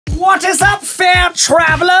What is up, fair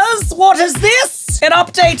travelers? What is this? An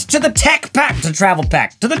update to the tech pack, to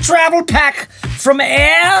the travel pack from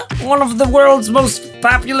Air. One of the world's most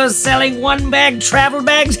popular selling one-bag travel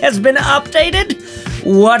bags has been updated.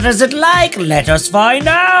 What is it like? Let us find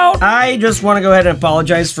out. I just want to go ahead and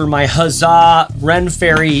apologize for my huzzah Ren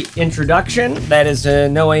Fairy introduction. That is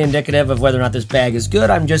no way indicative of whether or not this bag is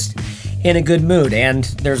good. I'm just in a good mood, and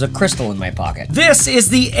there's a crystal in my pocket. This is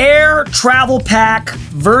the Air Travel Pack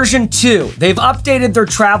version 2. They've updated their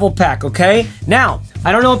travel pack, okay? Now,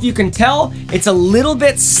 I don't know if you can tell, it's a little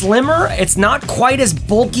bit slimmer. It's not quite as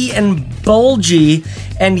bulky and bulgy,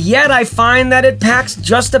 and yet I find that it packs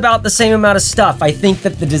just about the same amount of stuff. I think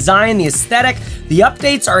that the design, the aesthetic, the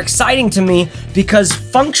updates are exciting to me because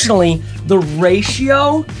functionally, the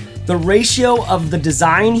ratio of the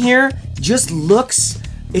design here just looks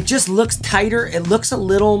tighter. It looks a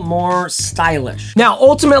little more stylish. Now,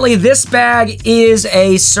 ultimately, this bag is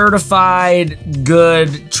a certified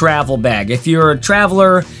good travel bag. If you're a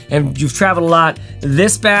traveler and you've traveled a lot,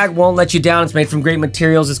 this bag won't let you down. It's made from great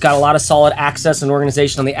materials. It's got a lot of solid access and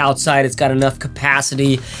organization on the outside. It's got enough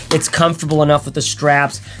capacity. It's comfortable enough with the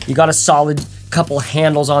straps. You got a solid couple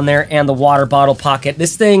handles on there and the water bottle pocket.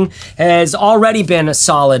 This thing has already been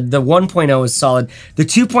solid. The 1.0 is solid. The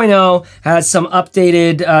 2.0 has some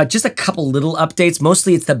updated, just a couple little updates.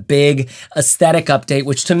 Mostly it's the big aesthetic update,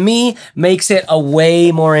 which to me makes it a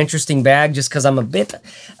way more interesting bag just because I'm a bit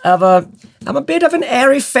of an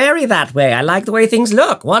airy fairy that way. I like the way things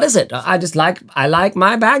look. What is it? I like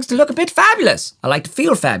my bags to look a bit fabulous. I like to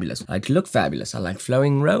feel fabulous. I like to look fabulous. I like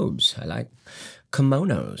flowing robes. I like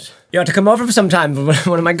kimonos. You have to come over sometime for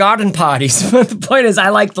one of my garden parties. But the point is, I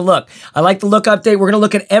like the look. I like the look update. We're gonna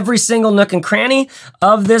look at every single nook and cranny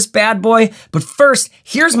of this bad boy. But first,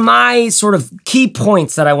 here's my sort of key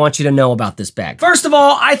points that I want you to know about this bag. First of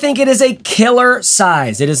all, I think it is a killer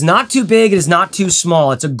size. It is not too big, it is not too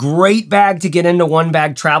small. It's a great bag to get into one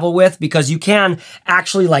bag travel with because you can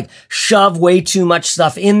actually like shove way too much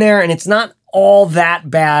stuff in there and it's not all that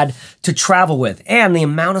bad to travel with. And the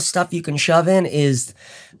amount of stuff you can shove in is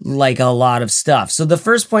like a lot of stuff. So the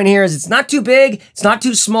first point here is it's not too big, it's not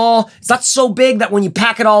too small, it's not so big that when you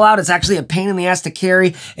pack it all out, it's actually a pain in the ass to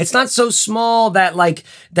carry. It's not so small that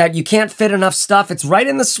that you can't fit enough stuff. It's right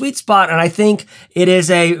in the sweet spot, and I think it is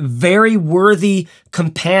a very worthy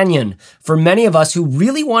companion for many of us who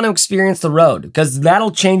really want to experience the road, because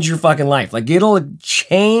that'll change your fucking life. Like, it'll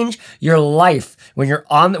change your life when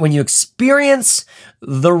you experience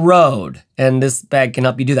the road, and this bag can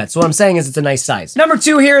help you do that. So what I'm saying is it's a nice size. Number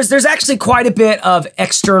 2 here is there's actually quite a bit of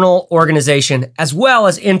external organization as well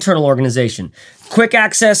as internal organization. Quick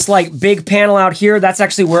access, like big panel out here, that's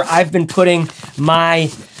actually where I've been putting my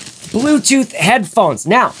Bluetooth headphones.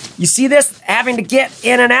 Now, you see this having to get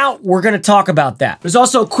in and out? We're gonna talk about that. There's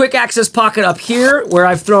also a quick access pocket up here where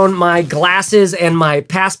I've thrown my glasses and my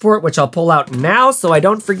passport, which I'll pull out now so I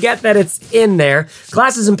don't forget that it's in there.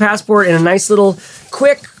 Glasses and passport in a nice little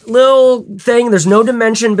quick little thing. There's no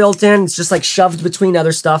dimension built in. It's just like shoved between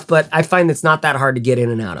other stuff, but I find it's not that hard to get in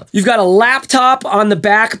and out of. You've got a laptop on the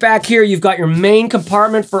back here. You've got your main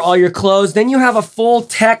compartment for all your clothes. Then you have a full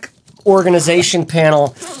tech organization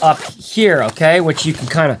panel up here, okay, which you can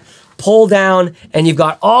kind of pull down, and you've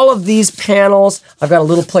got all of these panels. I've got a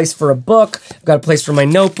little place for a book. I've got a place for my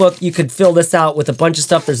notebook. You could fill this out with a bunch of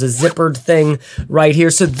stuff. There's a zippered thing right here.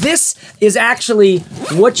 So this is actually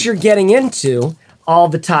what you're getting into all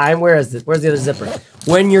the time. Where is it? Where's the other zipper?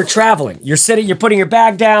 When you're traveling, you're putting your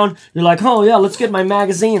bag down, you're like, oh yeah, let's get my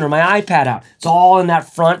magazine or my iPad out. It's all in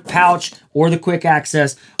that front pouch or the quick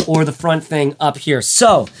access or the front thing up here.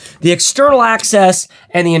 So the external access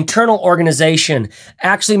and the internal organization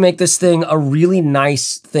actually make this thing a really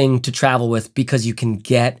nice thing to travel with because you can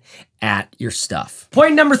get at your stuff.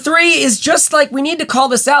 Point number 3 is just like, we need to call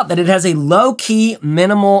this out, that it has a low-key,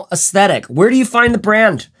 minimal aesthetic. Where do you find the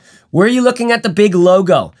brand? Where are you looking at the big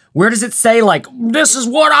logo? Where does it say, like, this is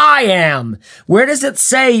what I am? Where does it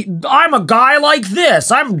say, I'm a guy like this?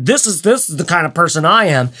 This is the kind of person I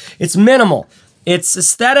am? It's minimal. Its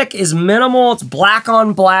aesthetic is minimal. It's black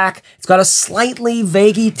on black. It's got a slightly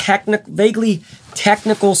vaguely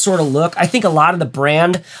technical sort of look. I think a lot of the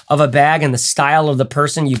brand of a bag and the style of the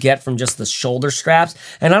person you get from just the shoulder straps.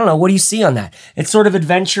 And I don't know, what do you see on that? It's sort of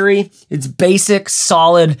adventure-y. It's basic,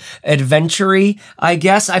 solid adventure-y, I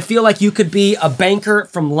guess. I feel like you could be a banker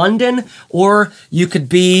from London, or you could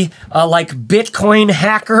be a like Bitcoin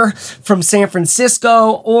hacker from San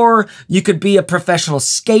Francisco, or you could be a professional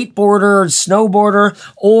skateboarder, snowboarder,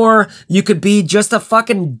 or you could be just a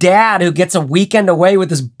fucking dad who gets a weekend away with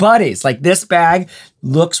his buddies. Like, this bag bag.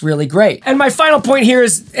 Looks really great. And my final point here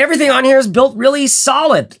is everything on here is built really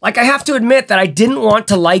solid. Like, I have to admit that I didn't want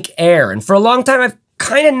to like air. And for a long time, I've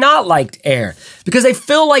kind of not liked air because they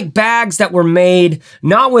feel like bags that were made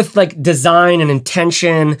not with like design and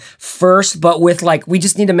intention first, but with like, we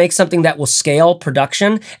just need to make something that will scale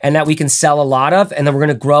production and that we can sell a lot of, and then we're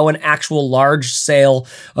gonna grow an actual large scale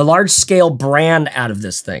brand out of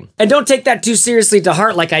this thing. And don't take that too seriously to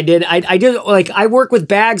heart like I did. I work with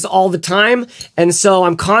bags all the time, and so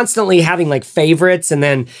I'm constantly having like favorites and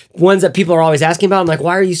then ones that people are always asking about. I'm like,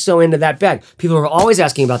 why are you so into that bag? People are always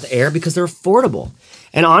asking about the air because they're affordable.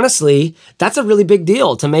 And honestly, that's a really big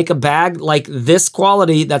deal to make a bag like this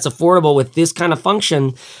quality that's affordable with this kind of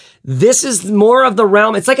function. This is more of the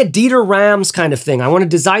realm. It's like a Dieter Rams kind of thing. I want to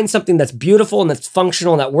design something that's beautiful and that's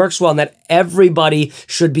functional and that works well and that everybody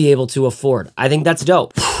should be able to afford. I think that's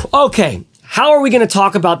dope. Okay. How are we gonna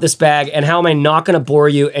talk about this bag and how am I not gonna bore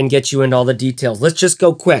you and get you into all the details? Let's just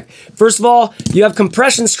go quick. First of all, you have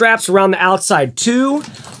compression straps around the outside, 2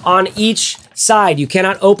 on each side. You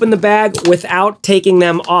cannot open the bag without taking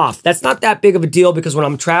them off. That's not that big of a deal because when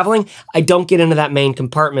I'm traveling, I don't get into that main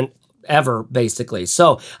compartment ever, basically.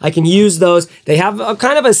 So I can use those. They have a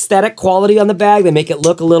kind of aesthetic quality on the bag. They make it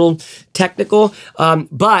look a little technical,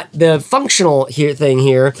 but the functional thing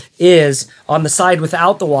here is on the side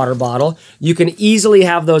without the water bottle. You can easily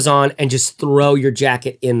have those on and just throw your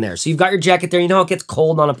jacket in there. So you've got your jacket there. You know it gets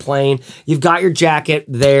cold on a plane. You've got your jacket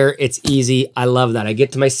there. It's easy. I love that. I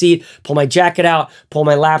get to my seat, pull my jacket out, pull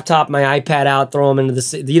my laptop, my iPad out, throw them into the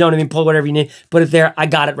seat. You know what I mean? Pull whatever you need, put it there. I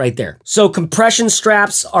got it right there. So compression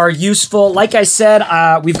straps are useful. Like I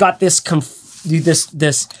said, we've got this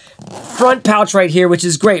front pouch right here, which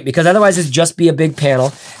is great because otherwise it'd just be a big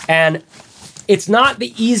panel. And it's not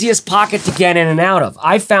the easiest pocket to get in and out of.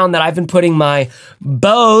 I found that I've been putting my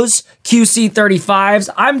Bose QC35s.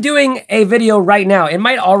 I'm doing a video right now. It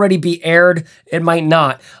might already be aired. It might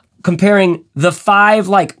not. Comparing the 5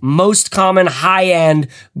 like most common high-end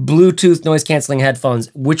Bluetooth noise canceling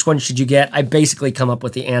headphones. Which one should you get? I basically come up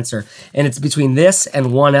with the answer, and it's between this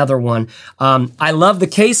and one other one. I love the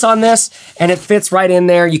case on this, and it fits right in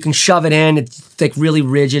there. You can shove it in. It's like really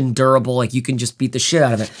rigid and durable. Like you can just beat the shit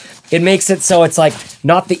out of it. It makes it so it's like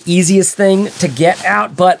not the easiest thing to get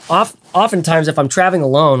out, but oftentimes if I'm traveling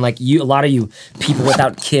alone, like a lot of you people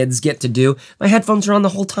without kids get to do, my headphones are on the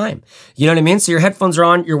whole time. You know what I mean? So your headphones are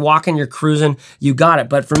on, you're walking, you're cruising, you got it.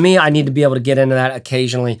 But for me, I need to be able to get into that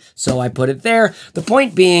occasionally, so I put it there. The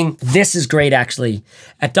point being, this is great actually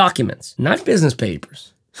at documents, not business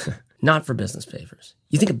papers. Not for business papers.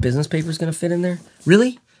 You think a business paper is gonna fit in there?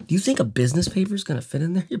 Really? Do you think a business paper is gonna fit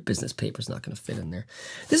in there? Your business paper is not gonna fit in there.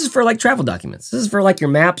 This is for like travel documents. This is for like your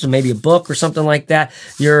maps or maybe a book or something like that,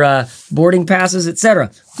 your boarding passes, etc.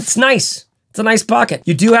 It's nice. It's a nice pocket.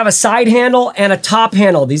 You do have a side handle and a top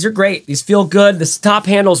handle. These are great. These feel good. This top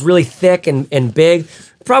handle is really thick and big.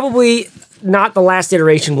 Probably not the last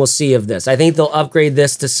iteration we'll see of this. I think they'll upgrade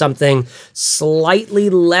this to something slightly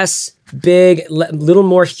less big, little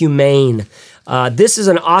more humane. This is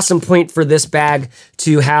an awesome point for this bag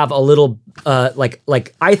to have a little, like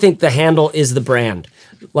I think the handle is the brand.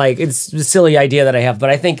 Like, it's a silly idea that I have,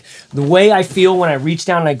 but I think the way I feel when I reach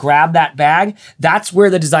down and I grab that bag, that's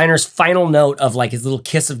where the designer's final note of like his little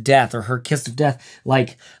kiss of death or her kiss of death,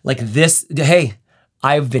 like this, hey,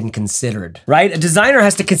 I've been considered, right? A designer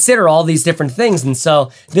has to consider all these different things. And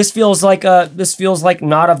so this feels like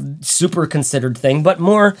not a super considered thing, but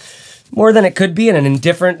more than it could be and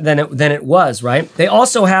indifferent than it was, right? They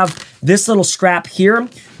also have this little strap here,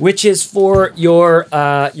 which is for your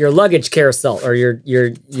luggage carousel, or your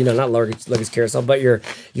not luggage carousel, but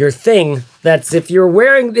your thing that's if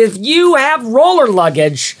you have roller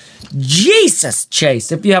luggage, Jesus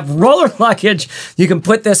Chase, if you have roller luggage, you can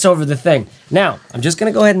put this over the thing. Now, I'm just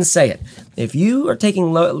gonna go ahead and say it. If you are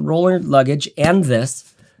taking roller luggage and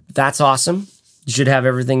this, that's awesome. You should have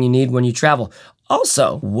everything you need when you travel.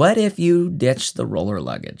 Also, what if you ditch the roller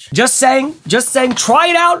luggage? Just saying, try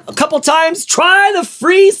it out a couple times. Try the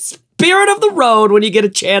free spirit of the road when you get a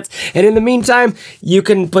chance. And in the meantime, you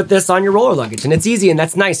can put this on your roller luggage. And it's easy and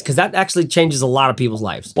that's nice because that actually changes a lot of people's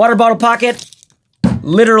lives. Water bottle pocket,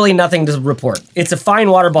 literally nothing to report. It's a fine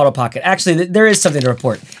water bottle pocket. Actually, there is something to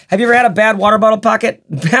report. Have you ever had a bad water bottle pocket?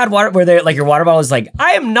 Bad water, where your water bottle is like,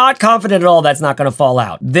 I am not confident at all that's not gonna fall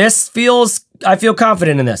out. This feels I feel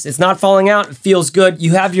confident in this. It's not falling out, it feels good.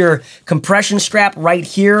 You have your compression strap right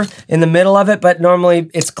here in the middle of it, but normally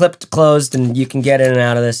it's clipped closed and you can get in and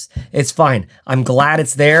out of this. It's fine. I'm glad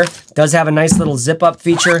it's there. It does have a nice little zip up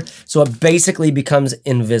feature, so it basically becomes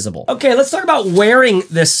invisible. Okay, let's talk about wearing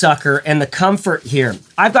this sucker and the comfort here.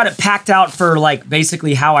 I've got it packed out for like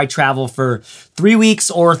basically how I travel for 3 weeks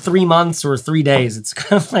or 3 months or 3 days. It's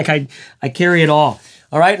kind of like I carry it all.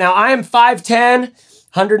 All right, now I am 5'10",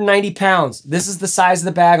 190 pounds. This is the size of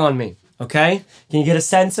the bag on me, okay? Can you get a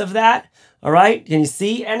sense of that? All right, can you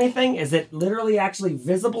see anything? Is it literally actually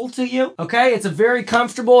visible to you? Okay, it's a very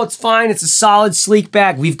comfortable, it's fine, it's a solid, sleek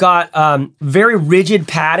bag. We've got very rigid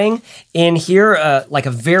padding in here, like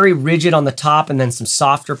a very rigid on the top and then some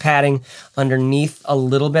softer padding underneath a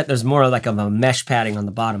little bit. There's more like of a mesh padding on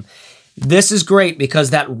the bottom. This is great because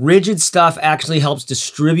that rigid stuff actually helps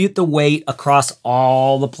distribute the weight across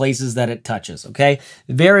all the places that it touches, okay?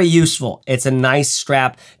 Very useful. It's a nice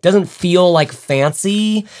strap. Doesn't feel like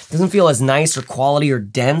fancy, doesn't feel as nice or quality or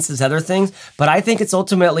dense as other things, but I think it's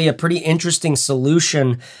ultimately a pretty interesting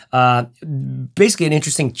solution, basically an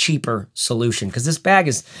interesting, cheaper solution, because this bag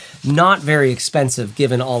is not very expensive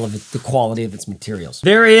given all of the quality of its materials.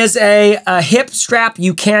 There is a hip strap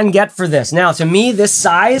you can get for this. Now, to me, this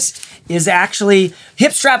size is actually,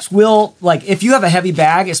 hip straps will, like if you have a heavy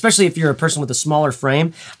bag, especially if you're a person with a smaller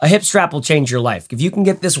frame, a hip strap will change your life. If you can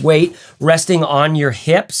get this weight resting on your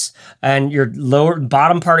hips and your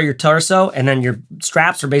bottom part of your torso, and then your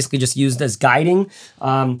straps are basically just used as guiding,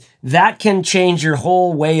 that can change your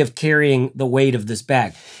whole way of carrying the weight of this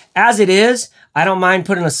bag. As it is, I don't mind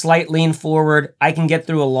putting a slight lean forward. I can get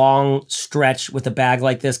through a long stretch with a bag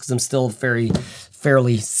like this because I'm still fairly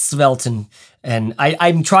svelte and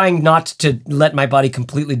I'm trying not to let my body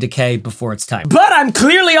completely decay before it's time. But I'm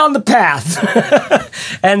clearly on the path.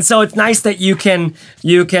 And so it's nice that you can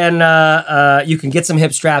get some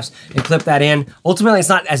hip straps and clip that in. Ultimately, it's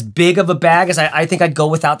not as big of a bag as I think I'd go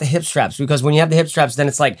without the hip straps, because when you have the hip straps, then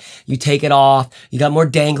it's like you take it off, you got more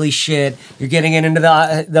dangly shit, you're getting it into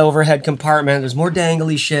the overhead compartment, there's more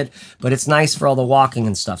dangly shit, but it's nice for all the walking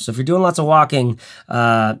and stuff. So if you're doing lots of walking,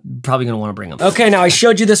 probably gonna wanna bring them. Okay, now I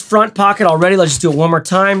showed you this front pocket already. Let's just do it one more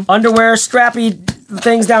time. Underwear, strappy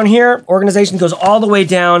things down here. Organization goes all the way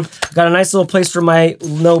down. Got a nice little place for my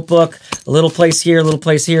notebook. A little place here,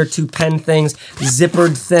 2 pen things.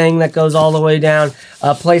 Zippered thing that goes all the way down.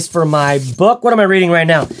 A place for my book. What am I reading right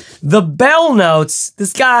now? The Bell Notes.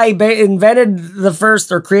 This guy invented the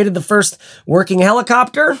first, or created the first working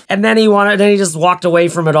helicopter. And then he just walked away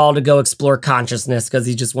from it all to go explore consciousness because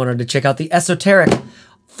he just wanted to check out the esoteric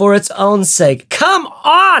for its own sake. Come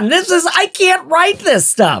on, I can't write this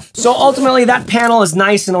stuff. So ultimately that panel is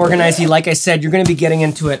nice and organized. Like I said, you're gonna be getting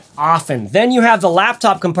into it often. Then you have the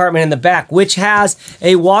laptop compartment in the back, which has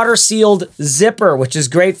a water sealed zipper, which is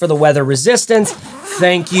great for the weather resistance.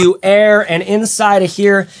 Thank you, air. And inside of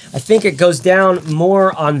here, I think it goes down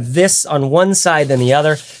more on one side than the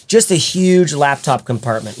other. Just a huge laptop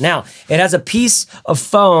compartment. Now, it has a piece of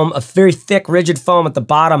foam, a very thick, rigid foam at the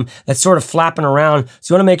bottom that's sort of flapping around.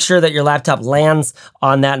 So you wanna make sure that your laptop lands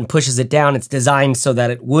on that and pushes it down. It's designed so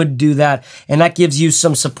that it would do that. And that gives you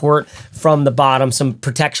some support from the bottom, some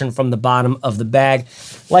protection from the bottom of the bag.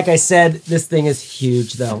 Like I said, this thing is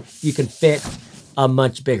huge though. You can fit a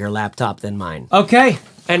much bigger laptop than mine. Okay,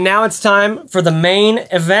 and now it's time for the main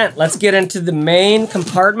event. Let's get into the main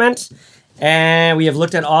compartment. And we have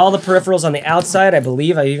looked at all the peripherals on the outside. I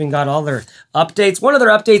believe I even got all their updates. One of their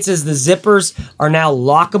updates is the zippers are now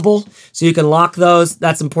lockable. So you can lock those.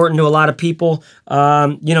 That's important to a lot of people,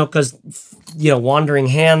 you know, because, you know, wandering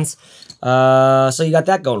hands. So you got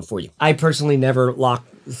that going for you. I personally never lock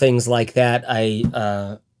things like that.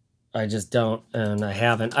 I just don't, and I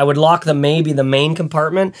haven't. I would lock maybe the main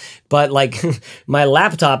compartment, but like my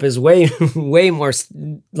laptop is way more,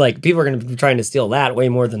 like people are gonna be trying to steal that way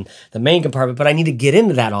more than the main compartment, but I need to get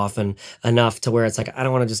into that often enough to where it's like, I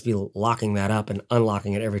don't wanna just be locking that up and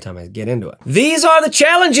unlocking it every time I get into it. These are the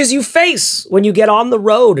challenges you face when you get on the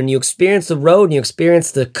road and you experience the road and you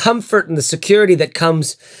experience the comfort and the security that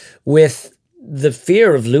comes with the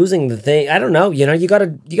fear of losing the thing. I don't know, you know, you gotta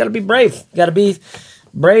be brave. You gotta be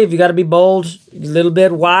brave, you gotta be bold, a little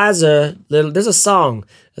bit wiser. There's a song,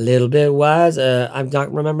 a little bit wiser. I'm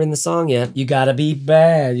not remembering the song yet. You gotta be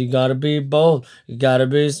bad, you gotta be bold, you gotta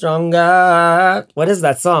be stronger. What is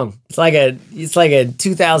that song? It's like a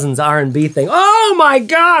 2000s R&B thing. Oh my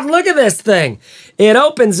God, look at this thing. It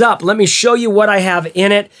opens up. Let me show you what I have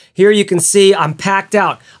in it. Here you can see I'm packed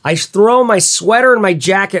out. I throw my sweater and my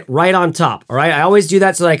jacket right on top, all right? I always do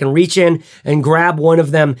that so that I can reach in and grab one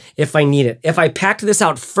of them if I need it. If I packed this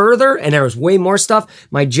out further and there was way more stuff,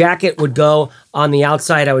 my jacket would go on the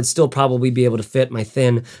outside. I would still probably be able to fit my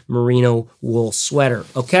thin merino wool sweater,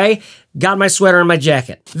 okay? Got my sweater and my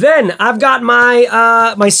jacket. Then I've got my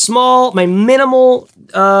my minimal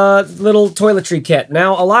little toiletry kit.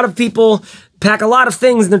 Now, a lot of people pack a lot of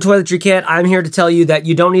things in their toiletry kit. I'm here to tell you that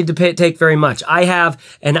you don't need to take very much. I have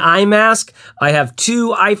an eye mask. I have 2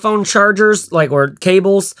 iPhone chargers, or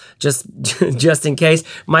cables, just in case.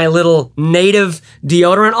 My little native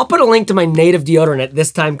deodorant. I'll put a link to my native deodorant at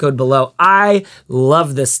this time code below. I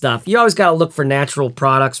love this stuff. You always gotta look for natural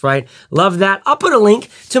products, right? Love that. I'll put a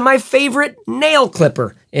link to my favorite nail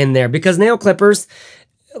clipper in there because nail clippers,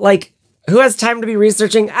 who has time to be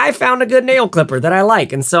researching? I found a good nail clipper that I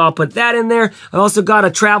like, and so I'll put that in there. I also got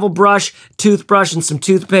a travel brush, toothbrush, and some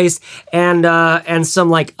toothpaste, and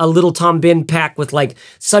some a little Tom Bin pack with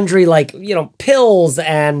sundry pills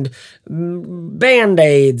and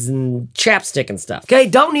Band-Aids and chapstick and stuff. Okay,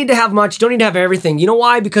 don't need to have much, don't need to have everything. You know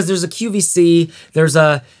why? Because there's a QVC, there's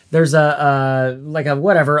a Tesco,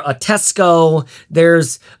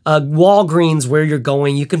 there's a Walgreens where you're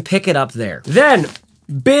going. You can pick it up there. Then,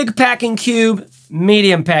 big packing cube,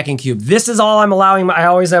 medium packing cube. This is all I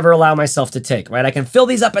always ever allow myself to take, right? I can fill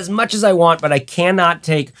these up as much as I want, but I cannot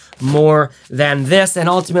take more than this. And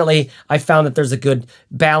ultimately, I found that there's a good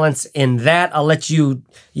balance in that. I'll let you,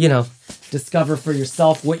 discover for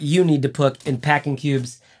yourself what you need to put in packing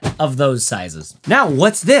cubes of those sizes. Now,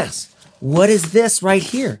 what's this? What is this right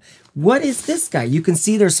here? What is this guy? You can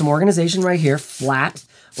see there's some organization right here, flat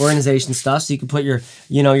organization stuff, so you can put your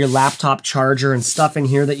laptop charger and stuff in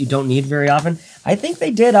here that you don't need very often. I think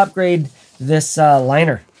they did upgrade this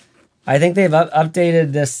liner. I think they've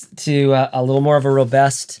updated this to a little more of a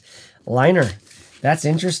robust liner. That's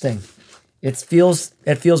interesting. It feels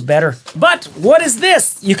better. But what is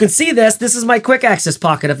this? You can see this. This is my quick access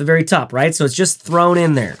pocket at the very top, right? So it's just thrown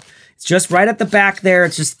in there. It's just right at the back there.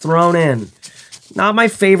 It's just thrown in. Not my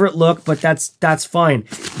favorite look, but that's fine.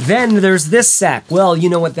 Then there's this sack. Well, you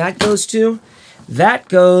know what that goes to? That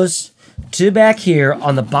goes to back here.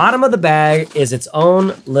 On the bottom of the bag is its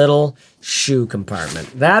own little shoe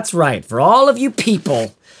compartment. That's right. For all of you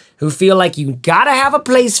people who feel like you gotta have a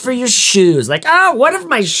place for your shoes. Oh, what if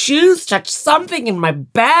my shoes touch something in my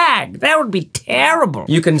bag? That would be terrible.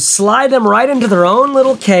 You can slide them right into their own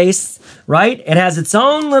little case, right? It has its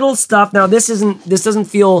own little stuff. Now, this doesn't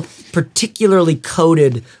feel particularly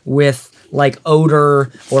coated with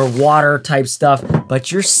odor or water type stuff,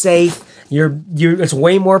 but you're safe. It's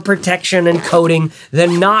way more protection and coating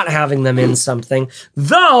than not having them in something.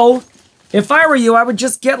 Though, if I were you, I would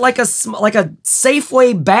just get a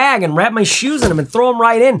Safeway bag and wrap my shoes in them and throw them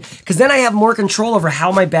right in, because then I have more control over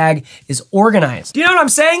how my bag is organized. Do you know what I'm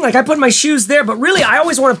saying? I put my shoes there, but really I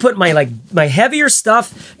always want to put my heavier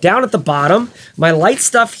stuff down at the bottom, my light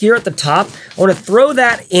stuff here at the top. I want to throw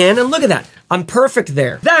that in, and look at that. I'm perfect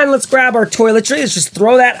there. Then let's grab our toiletries. Let's just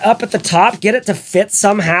throw that up at the top, get it to fit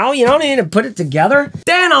somehow. You don't need to put it together.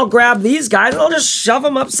 Then I'll grab these guys and I'll just shove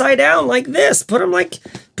them upside down like this. Put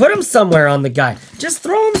them somewhere on the guy. Just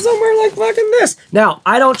throw them somewhere like fucking this. Now,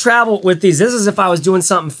 I don't travel with these. This is if I was doing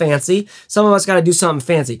something fancy. Some of us gotta do something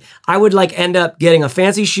fancy. I would end up getting a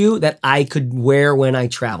fancy shoe that I could wear when I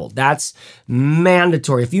travel. That's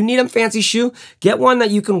mandatory. If you need a fancy shoe, get one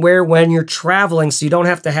that you can wear when you're traveling so you don't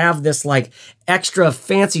have to have this extra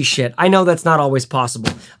fancy shit. I know that's not always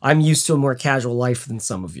possible. I'm used to a more casual life than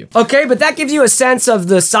some of you. Okay, but that gives you a sense of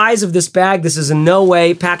the size of this bag. This is in no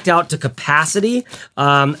way packed out to capacity.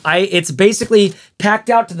 It's basically packed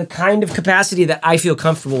out to the kind of capacity that I feel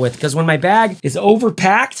comfortable with, because when my bag is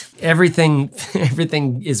overpacked, everything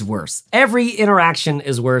is worse. Every interaction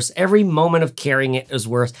is worse. Every moment of carrying it is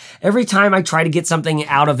worse. Every time I try to get something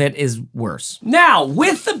out of it is worse. Now,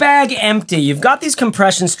 with the bag empty, you've got these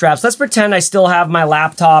compression straps. Let's pretend I still have my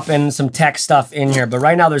laptop and some tech stuff in here, but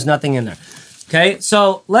right now there's nothing in there. Okay,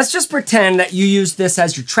 so let's just pretend that you use this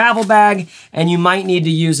as your travel bag and you might need to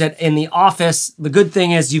use it in the office. The good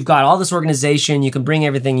thing is you've got all this organization. You can bring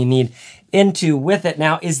everything you need into with it.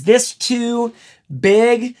 Now, is this too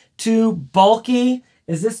big, too bulky?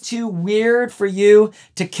 Is this too weird for you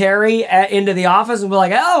to carry into the office and be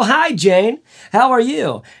like, oh, hi, Jane, how are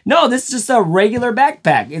you? No, this is just a regular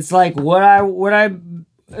backpack. It's like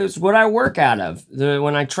it's what I work out of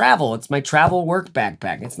when I travel. It's my travel work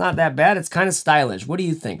backpack. It's not that bad. It's kind of stylish. What do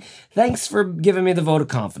you think? Thanks for giving me the vote of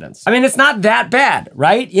confidence. I mean, it's not that bad,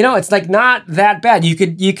 right? It's not that bad. You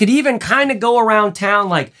could even kind of go around town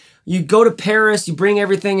You go to Paris, you bring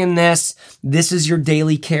everything in this. This is your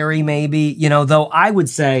daily carry maybe, you know, though I would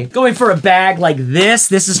say going for a bag like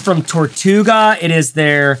this is from Tortuga. It is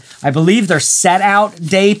their, I believe their set out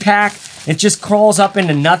day pack. It just crawls up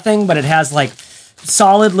into nothing, but it has like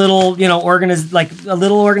solid little, you know, like a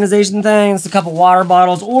little organization thing. It's a couple water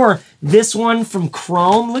bottles, or this one from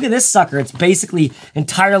Chrome. Look at this sucker. It's basically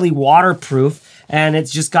entirely waterproof, and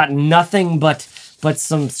it's just got nothing but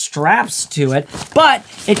some straps to it, but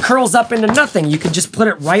it curls up into nothing. You can just put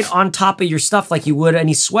it right on top of your stuff like you would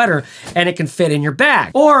any sweater, and it can fit in your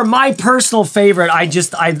bag. Or my personal favorite, I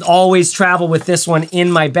always travel with this one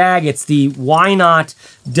in my bag. It's the Why Not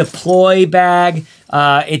Deploy bag.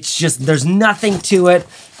 It's just, there's nothing to it.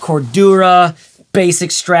 Cordura,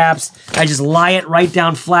 basic straps. I just lie it right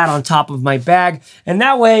down flat on top of my bag, and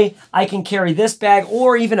that way I can carry this bag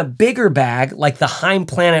or even a bigger bag like the Heim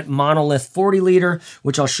Planet Monolith 40 liter,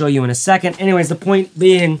 which I'll show you in a second. Anyways, the point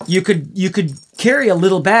being, you could carry a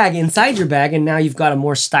little bag inside your bag, and now you've got a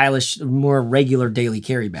more stylish, more regular daily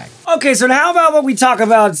carry bag. Okay, so now how about we talk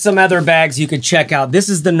about some other bags you could check out. This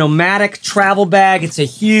is the Nomadic travel bag. It's a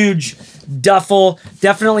huge duffel,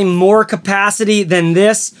 definitely more capacity than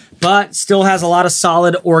this, but still has a lot of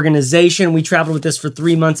solid organization. We traveled with this for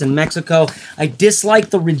 3 months in Mexico. I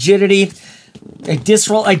dislike the rigidity. I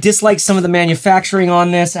dislike some of the manufacturing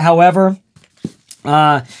on this. However,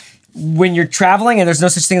 when you're traveling and there's no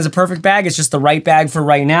such thing as a perfect bag, it's just the right bag for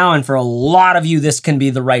right now. And for a lot of you, this can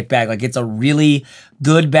be the right bag. Like, it's a really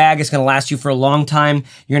good bag. It's gonna last you for a long time.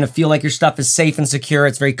 You're gonna feel like your stuff is safe and secure.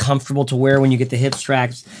 It's very comfortable to wear when you get the hip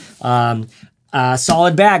straps.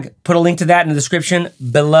 Solid bag. Put a link to that in the description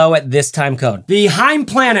below at this time code. The Heim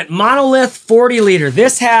Planet Monolith 40 liter.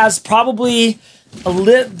 This has probably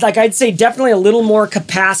like I'd say definitely a little more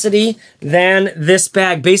capacity than this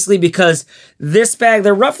bag, basically because this bag,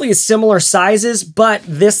 they're roughly similar sizes, but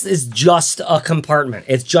this is just a compartment.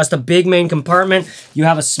 It's just a big main compartment. You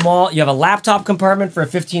have a laptop compartment for a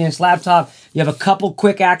 15-inch laptop. You have a couple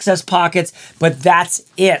quick access pockets, but that's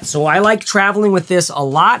it. So I like traveling with this a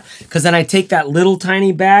lot because then I take that little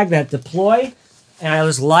tiny bag, that deploy, and I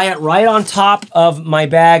just lie it right on top of my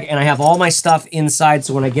bag, and I have all my stuff inside.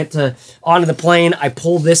 So when I get onto the plane, I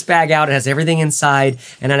pull this bag out. It has everything inside,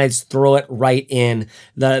 and then I just throw it right in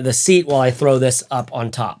the seat while I throw this up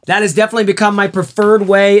on top. That has definitely become my preferred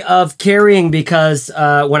way of carrying because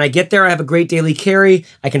when I get there, I have a great daily carry.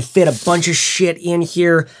 I can fit a bunch of shit in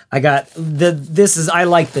here. I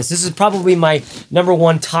like this. This is probably my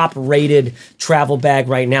 #1 top rated travel bag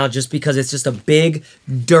right now, just because it's just a big,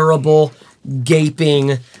 durable,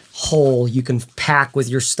 gaping hole you can pack with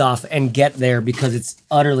your stuff and get there because it's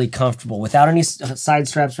utterly comfortable. Without any side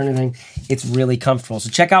straps or anything, it's really comfortable. So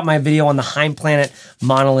check out my video on the Heim Planet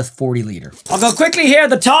Monolith 40 liter. I'll go quickly here.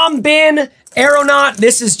 The Tom Bin Aeronaut.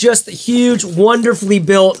 This is just a huge, wonderfully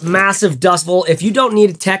built, massive duffel. If you don't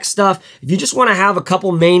need tech stuff, if you just want to have a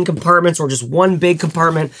couple main compartments or just one big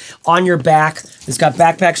compartment on your back, it's got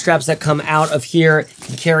backpack straps that come out of here. You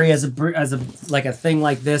can carry as a thing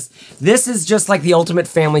like this. This is just like the ultimate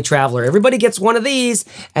family traveler. Everybody gets one of these,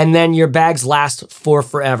 and then your bags last for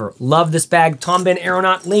forever. Love this bag. Tom Bin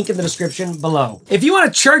Aeronaut. Link in the description below. If you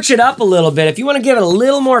want to church it up a little bit, if you want to give it a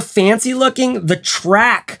little more fancy looking, the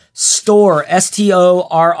Track Store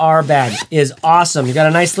STORR bag is awesome. You got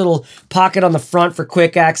a nice little pocket on the front for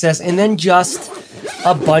quick access, and then just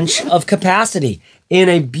a bunch of capacity in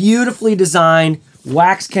a beautifully designed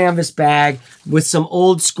wax canvas bag with some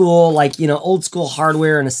old school, old school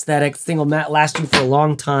hardware and aesthetic. This thing will last you for a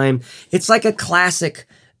long time. It's like a classic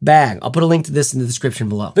bag. I'll put a link to this in the description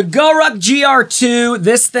below. The GoRuck GR2.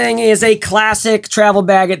 This thing is a classic travel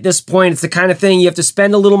bag at this point. It's the kind of thing you have to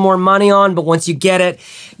spend a little more money on, but once you get it,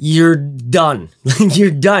 you're done. You're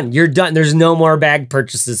done. You're done. There's no more bag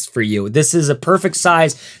purchases for you. This is a perfect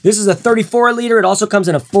size. This is a 34 liter. It also comes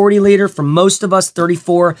in a 40 liter. For most of us,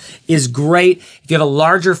 34 is great. If you have a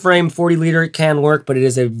larger frame, 40 liter, it can work, but it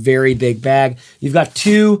is a very big bag. You've got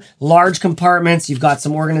 2 large compartments. You've got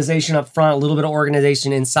some organization up front, a little bit of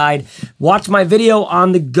organization inside. Watch my video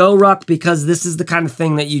on the GoRuck because this is the kind of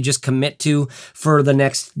thing that you just commit to for the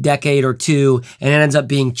next decade or two, and it ends up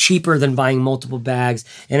being cheaper than buying multiple bags.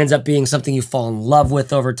 It ends up being something you fall in love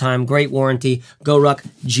with over time. Great warranty. GoRuck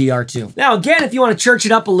GR2. Now again, if you want to church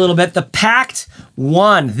it up a little bit, the Packed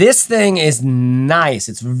One. This thing is nice.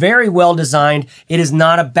 It's very well designed. It is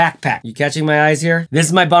not a backpack. You catching my eyes here? This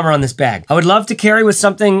is my bummer on this bag. I would love to carry with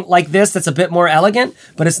something like this that's a bit more elegant,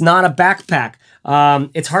 but it's not a backpack.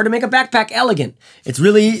 It's hard to make a backpack elegant. It's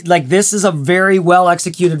really like, this is a very well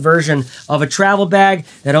executed version of a travel bag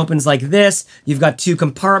that opens like this. You've got 2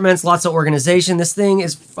 compartments, lots of organization. This thing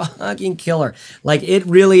is fucking killer. Like, it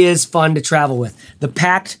really is fun to travel with. The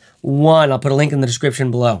Packed One, I'll put a link in the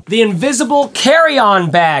description below. The invisible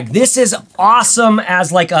carry-on bag. This is awesome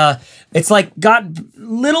as like a, it's like got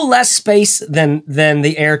little less space than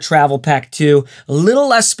the Air Travel Pack 2. A little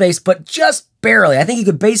less space, but just barely. I think you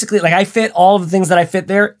could basically, like, I fit all of the things that I fit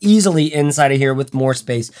there easily inside of here with more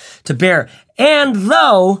space to bear. And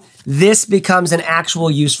though this becomes an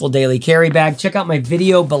actual useful daily carry bag, check out my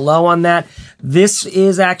video below on that. This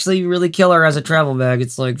is actually really killer as a travel bag.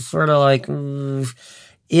 It's like sort of like,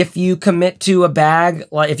 if you commit to a bag,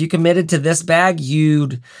 like if you committed to this bag,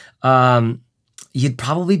 you'd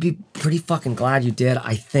probably be pretty fucking glad you did,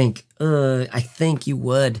 I think. I think you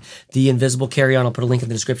would. The invisible carry-on, I'll put a link in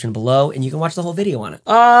the description below, and you can watch the whole video on it.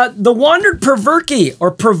 The Wandered Proverky, or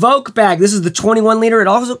Provoke bag. This is the 21 liter. It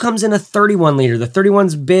also comes in a 31 liter. The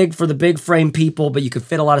 31's big for the big frame people, but you could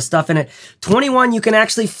fit a lot of stuff in it. 21, you can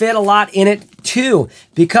actually fit a lot in it too,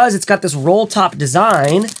 because it's got this roll top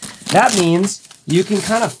design. That means you can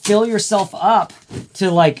kind of fill yourself up to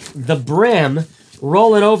like the brim,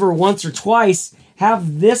 roll it over once or twice,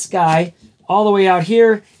 have this guy all the way out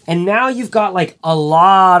here, and now you've got like a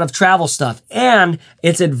lot of travel stuff, and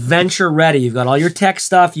it's adventure ready. You've got all your tech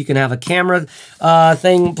stuff. You can have a camera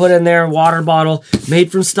thing put in there, water bottle,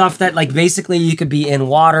 made from stuff that like basically you could be in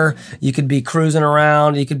water, you could be cruising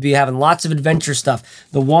around, you could be having lots of adventure stuff.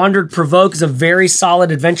 The Wandered Provoke is a very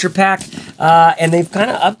solid adventure pack, and they've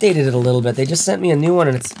kind of updated it a little bit. They just sent me a new one,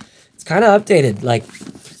 and it's kind of updated. Like,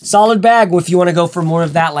 solid bag if you want to go for more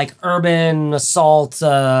of that like urban assault,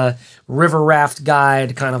 river raft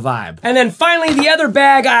guide kind of vibe. And then finally, the other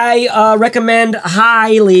bag I recommend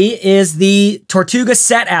highly is the Tortuga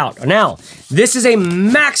Set Out. Now, this is a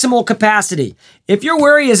maximal capacity. If your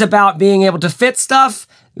worry is about being able to fit stuff,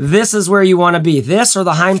 this is where you want to be. This or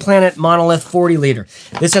the Heim Planet Monolith 40 liter.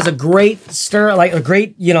 This has a great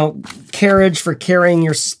you know, carriage for carrying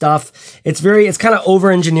your stuff. It's kind of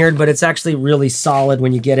over-engineered, but it's actually really solid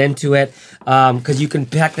when you get into it, because you can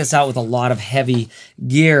pack this out with a lot of heavy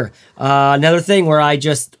gear. Another thing where I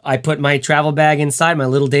put my travel bag inside, my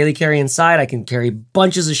little daily carry inside. I can carry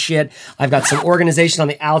bunches of shit. I've got some organization on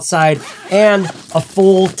the outside and a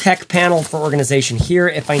full tech panel for organization here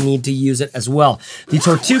if I need to use it as well. The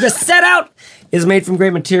Tortuga Set Out is made from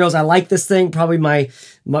great materials. I like this thing. Probably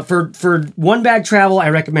for one bag travel, I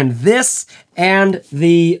recommend this and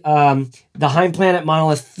the Heim Planet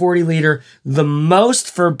Monolith 40 liter the most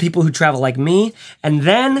for people who travel like me. And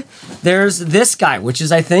then there's this guy, which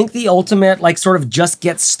is I think the ultimate like sort of just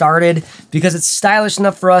get started, because it's stylish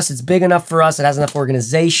enough for us, it's big enough for us, it has enough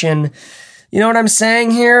organization. You know what I'm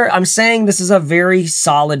saying here? I'm saying this is a very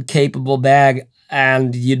solid, capable bag,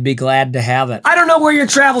 and you'd be glad to have it. I don't know where your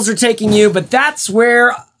travels are taking you, but that's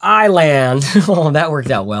where I land. Oh, that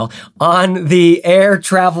worked out well. On the Air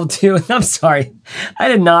Travel 2. I'm sorry, I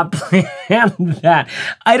did not plan that.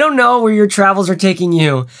 I don't know where your travels are taking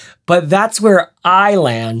you, but that's where I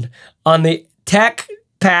land on the Tech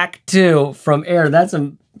Pack 2 from Air.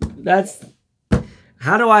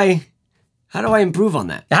 How do I improve on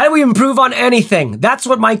that? How do we improve on anything? That's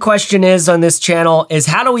what my question is on this channel, is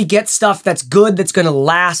how do we get stuff that's good, that's gonna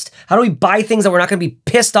last? How do we buy things that we're not gonna be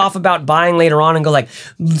pissed off about buying later on and go like,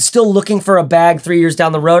 still looking for a bag 3 years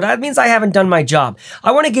down the road? That means I haven't done my job.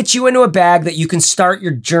 I wanna get you into a bag that you can start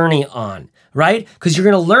your journey on, right? Because you're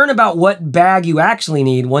gonna learn about what bag you actually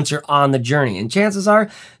need once you're on the journey. And chances are,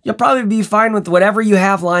 you'll probably be fine with whatever you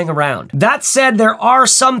have lying around. That said, there are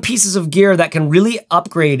some pieces of gear that can really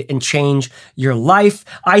upgrade and change your life.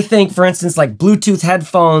 I think, for instance, like Bluetooth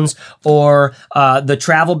headphones, or the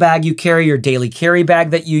travel bag you carry, your daily carry bag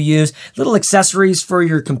that you use, little accessories for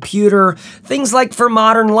your computer, things like for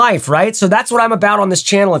modern life, right? So that's what I'm about on this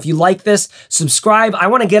channel. If you like this, subscribe. I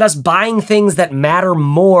wanna get us buying things that matter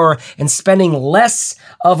more and spending less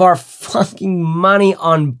of our fucking money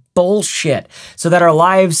on bullshit, so that our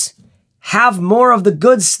lives have more of the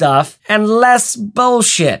good stuff and less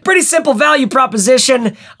bullshit. Pretty simple value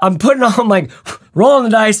proposition. I'm putting on, like, rolling the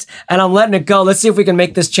dice, and I'm letting it go. Let's see if we can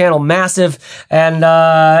make this channel massive,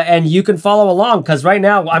 and you can follow along, because right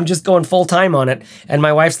now I'm just going full time on it, and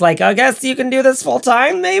my wife's like, I guess you can do this full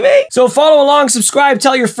time, maybe? So follow along, subscribe,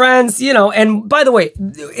 tell your friends, you know. And by the way,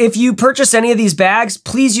 if you purchase any of these bags,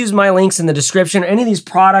 please use my links in the description. Any of these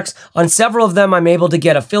products, on several of them, I'm able to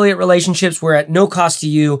get affiliate relationships where at no cost to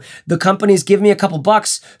you, the companies give me a couple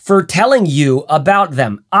bucks for telling you about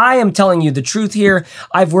them. I am telling you the truth here.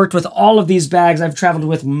 I've worked with all of these bags. bags. I've traveled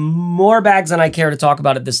with more bags than I care to talk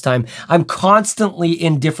about at this time. I'm constantly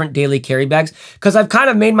in different daily carry bags because I've kind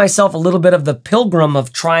of made myself a little bit of the pilgrim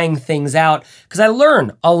of trying things out because I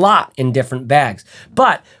learn a lot in different bags.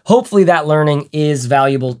 But hopefully that learning is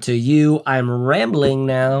valuable to you. I'm rambling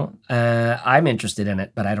now. I'm interested in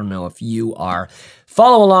it, but I don't know if you are.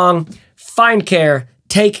 Follow along, find care,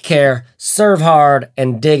 take care, serve hard,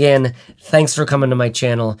 and dig in. Thanks for coming to my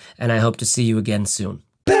channel, and I hope to see you again soon.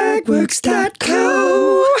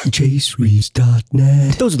 Bagworks.co,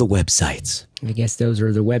 jacereeves.net. Those are the websites. I guess those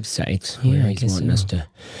are the websites. Yeah, He's wanting us to,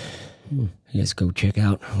 I guess, go check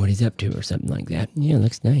out what he's up to or something like that. Yeah,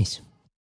 looks nice.